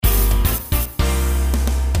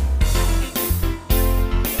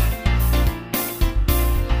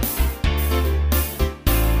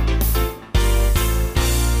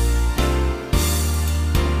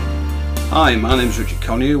Hi, my name's Richard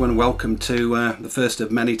Connew and welcome to the first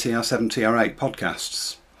of many TR7 TR8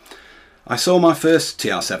 podcasts. I saw my first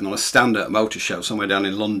TR7 on a stand at a motor show somewhere down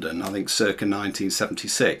in London, I think circa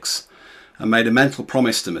 1976, and made a mental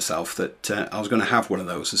promise to myself that I was going to have one of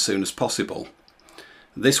those as soon as possible.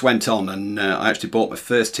 This went on and I actually bought my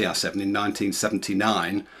first TR7 in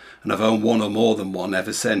 1979 and I've owned one or more than one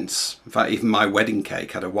ever since. In fact, even my wedding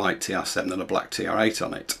cake had a white TR7 and a black TR8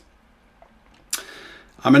 on it.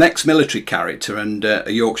 I'm an ex-military character and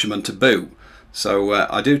a Yorkshireman to boot, so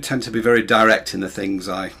I do tend to be very direct in the things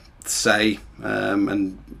I say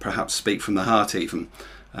and perhaps speak from the heart even.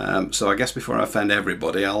 So I guess before I offend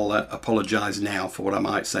everybody, I'll apologise now for what I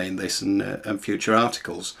might say in this and future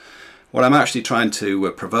articles. What I'm actually trying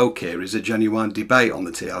to provoke here is a genuine debate on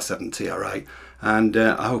the TR7 TR8, and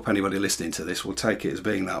I hope anybody listening to this will take it as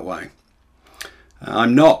being that way.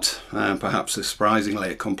 I'm not, perhaps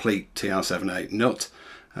surprisingly, a complete TR7-8 nut.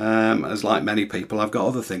 As like many people, I've got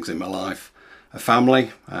other things in my life. A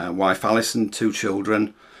family, wife Alison, 2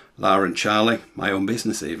 children, Lara and Charlie, my own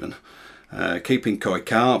business even, keeping koi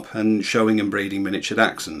carp and showing and breeding miniature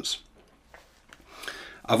dachshunds.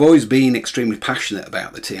 I've always been extremely passionate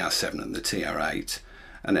about the TR7 and the TR8,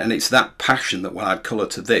 and it's that passion that will add colour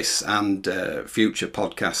to this and future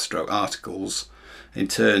podcast articles, in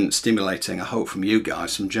turn stimulating, I hope from you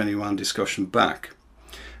guys, some genuine discussion back.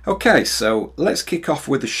 Okay, so let's kick off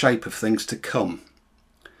with the shape of things to come.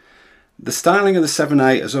 The styling of the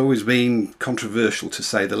 7.8 has always been controversial to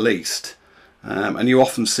say the least, and you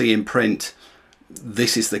often see in print,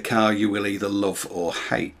 this is the car you will either love or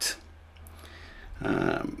hate.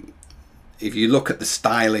 If you look at the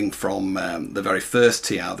styling from the very first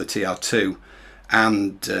TR, the TR2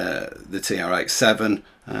 and the TR8-7,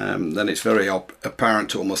 then it's very apparent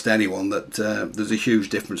to almost anyone that there's a huge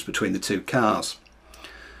difference between the two cars.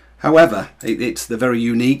 However, it's the very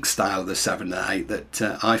unique style of the 7 and 8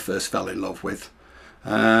 that I first fell in love with,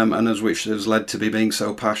 and as which has led to me being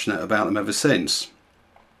so passionate about them ever since.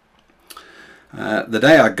 The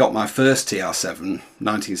day I got my first TR7,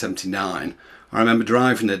 1979, I remember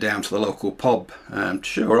driving her down to the local pub to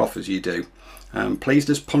show her off as you do.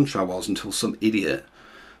 Pleased as punch I was until some idiot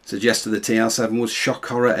suggested the TR7 was shock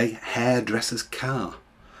horror a hairdresser's car.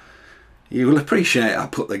 You will appreciate I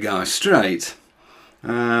put the guy straight.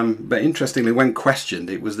 But interestingly, when questioned,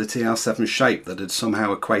 it was the TR7 shape that had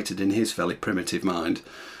somehow equated in his fairly primitive mind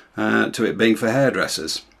to it being for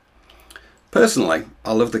hairdressers. Personally,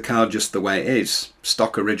 I love the car just the way it is,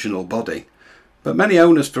 stock original body, but many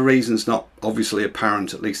owners, for reasons not obviously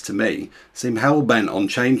apparent, at least to me, seem hell-bent on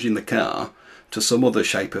changing the car to some other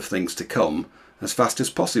shape of things to come as fast as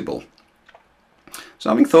possible. So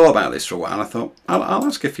having thought about this for a while, I thought I'll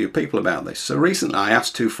ask a few people about this. So recently I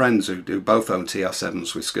asked 2 friends who both own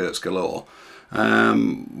TR7s with skirts galore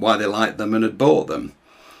why they liked them and had bought them.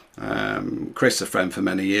 Chris, a friend for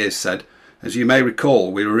many years, said, "As you may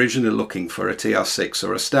recall, we were originally looking for a TR6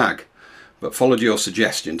 or a Stag, but followed your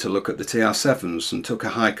suggestion to look at the TR7s and took a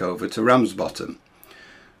hike over to Ramsbottom.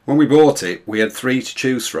 When we bought it, we had 3 to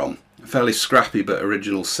choose from, a fairly scrappy but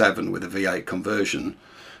original 7 with a V8 conversion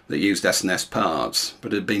that used S&S parts,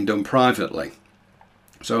 but had been done privately,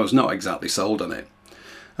 so I was not exactly sold on it.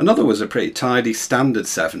 Another was a pretty tidy standard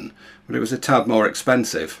 7, but it was a tad more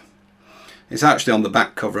expensive. It's actually on the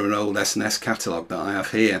back cover of an old S&S catalogue that I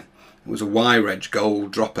have here. It was a Y-Reg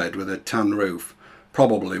gold drophead with a tan roof,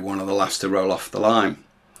 probably one of the last to roll off the line.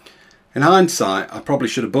 In hindsight, I probably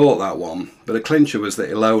should have bought that one, but a clincher was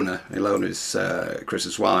that Ilona's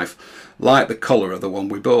Chris's wife, liked the colour of the one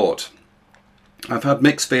we bought. I've had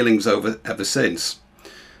mixed feelings ever since.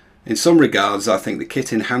 In some regards, I think the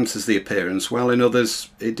kit enhances the appearance, while in others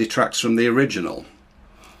it detracts from the original.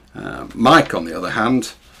 Mike, on the other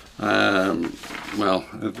hand, well,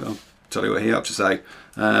 I'll tell you what he had to say.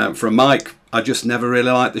 From Mike, I just never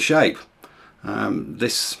really liked the shape.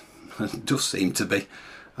 This does seem to be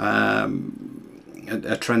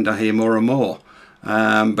a trend I hear more and more.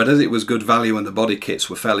 But as it was good value and the body kits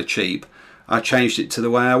were fairly cheap, I changed it to the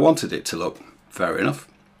way I wanted it to look. Fair enough.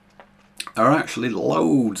 There are actually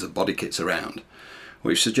loads of body kits around,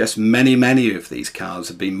 which suggests many of these cars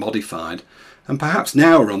have been modified and perhaps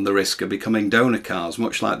now run the risk of becoming donor cars,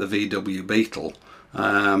 much like the VW Beetle.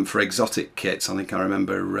 For exotic kits, I think I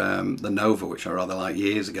remember the Nova, which I rather liked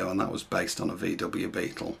years ago, and that was based on a VW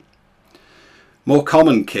Beetle. More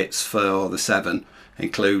common kits for the 7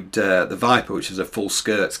 include the Viper, which is a full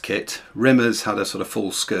skirts kit. Rimmers had a sort of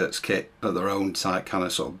full skirts kit of their own type, kind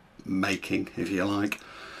of sort of making, if you like.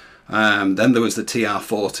 Then there was the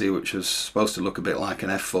TR40, which was supposed to look a bit like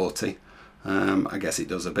an F40. I guess it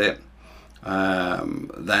does a bit.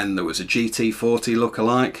 Then there was a GT40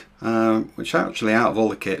 lookalike, which actually out of all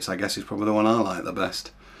the kits I guess is probably the one I like the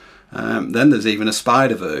best. Then there's even a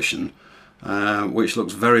Spider version, which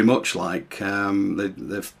looks very much like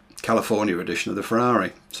the California edition of the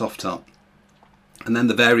Ferrari soft top. And then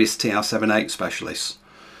the various TR7 specialists.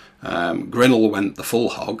 Grinnell went the full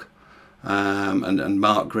hog, and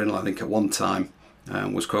Mark Grinnell, I think at one time,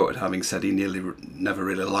 was quoted having said he never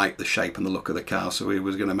really liked the shape and the look of the car, so he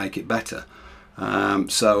was going to make it better.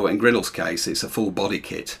 So in Grinnell's case, it's a full body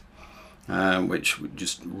kit, which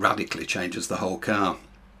just radically changes the whole car.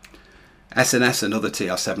 S&S and other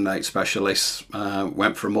TR7 specialists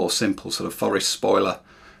went for a more simple sort of forest spoiler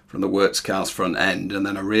from the works car's front end, and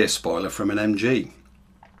then a rear spoiler from an MG.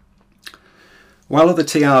 While other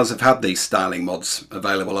TRs have had these styling mods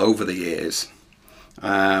available over the years,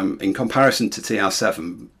 in comparison to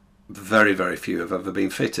TR7, very few have ever been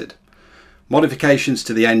fitted. Modifications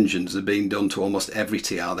to the engines have been done to almost every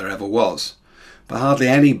TR there ever was, but hardly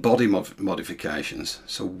any body modifications.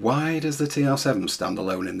 So why does the TR7 stand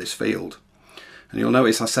alone in this field? And you'll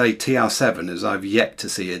notice I say TR7 as I've yet to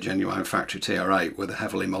see a genuine factory TR8 with a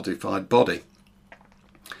heavily modified body.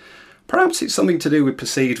 Perhaps it's something to do with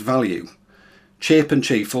perceived value. Cheap and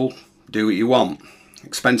cheerful, do what you want.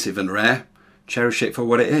 Expensive and rare, cherish it for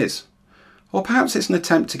what it is. Or perhaps it's an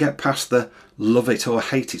attempt to get past the love it or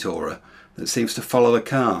hate it aura that seems to follow the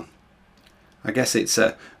car. I guess it's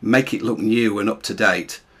a make it look new and up to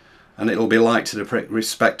date, and it'll be liked and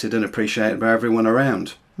respected and appreciated by everyone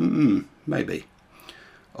around. Maybe.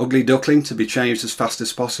 Ugly duckling to be changed as fast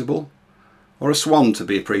as possible, or a swan to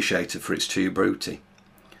be appreciated for its true beauty.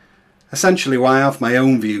 Essentially, while I have my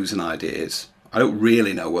own views and ideas, I don't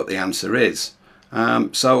really know what the answer is.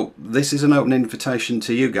 So this is an open invitation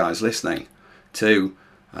to you guys listening to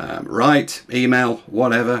write, email,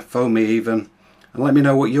 whatever, phone me even, and let me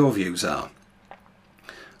know what your views are.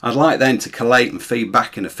 I'd like then to collate and feed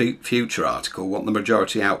back in a future article what the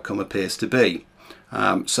majority outcome appears to be.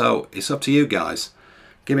 So it's up to you guys.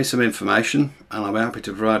 Give me some information and I'll be happy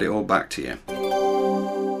to provide it all back to you.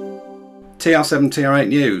 TR7 TR8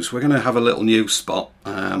 news. We're going to have a little news spot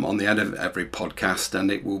on the end of every podcast, and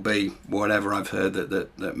it will be whatever I've heard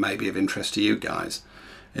that may be of interest to you guys.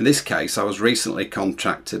 In this case, I was recently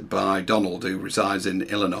contacted by Donald, who resides in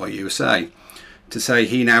Illinois, USA, to say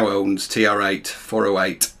he now owns TR8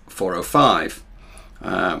 408 405,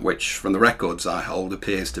 which from the records I hold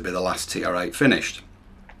appears to be the last TR8 finished.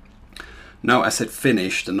 No, I said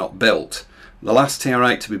finished and not built. The last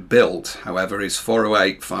TR8 to be built, however, is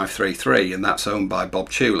 408 533, and that's owned by Bob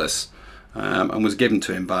Tulis, and was given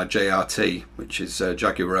to him by JRT, which is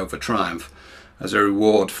Jaguar Rover Triumph, as a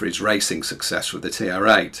reward for his racing success with the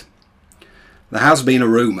TR8. There has been a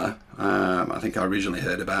rumour, I think I originally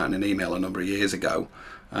heard about in an email a number of years ago,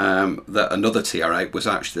 that another TR8 was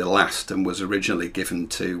actually the last and was originally given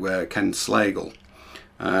to Ken Slagle.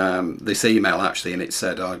 This email actually, and it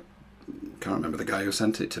said, I can't remember the guy who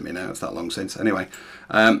sent it to me now, it's that long since. Anyway,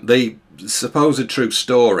 the supposed true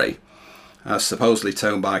story, supposedly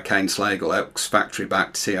told by Kane Slagle, ex-factory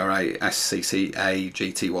backed TR8 SCCA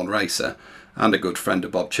GT1 racer and a good friend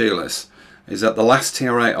of Bob Tulis, is that the last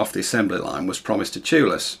TR8 off the assembly line was promised to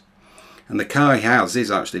Tulis, and the car he has is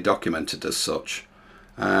actually documented as such.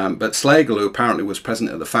 But Slagle, who apparently was present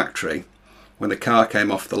at the factory when the car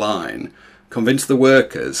came off the line, convinced the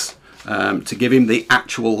workers to give him the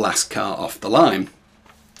actual last car off the line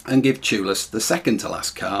and give Tulis the second to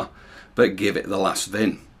last car, but give it the last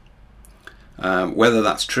VIN. Whether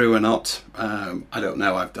that's true or not, I don't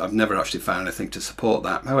know. I've never actually found anything to support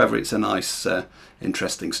that. However, it's a nice,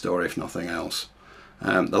 interesting story if nothing else.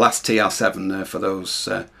 The last TR7, for those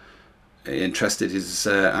interested, is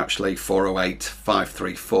actually 408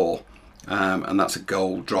 534, and that's a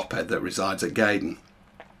gold drophead that resides at Gaydon.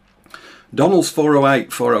 Donald's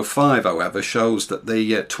 408 405, however, shows that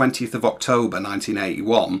the 20th of October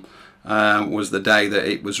 1981 was the day that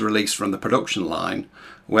it was released from the production line,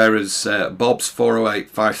 whereas Bob's 408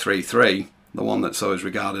 533, the one that's always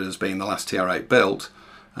regarded as being the last TR8 built,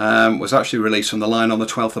 was actually released from the line on the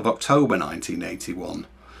 12th of October 1981.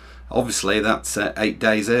 Obviously that's 8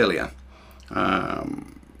 days earlier.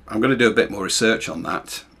 I'm going to do a bit more research on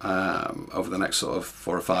that over the next sort of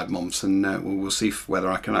 4 or 5 months, and we'll see whether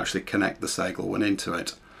I can actually connect the Slagle one into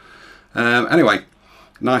it. Anyway,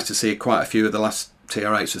 nice to see quite a few of the last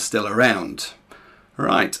TR8s are still around.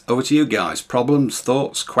 Right, over to you guys. Problems,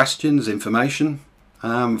 thoughts, questions, information?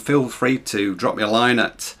 Feel free to drop me a line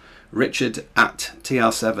at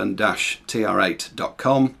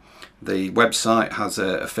richard@tr7-tr8.com. The website has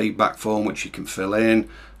a feedback form which you can fill in.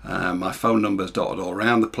 My phone number's dotted all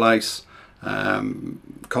around the place.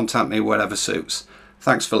 contact me wherever suits.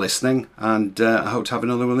 Thanks for listening, and I hope to have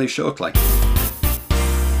another one of these shortly.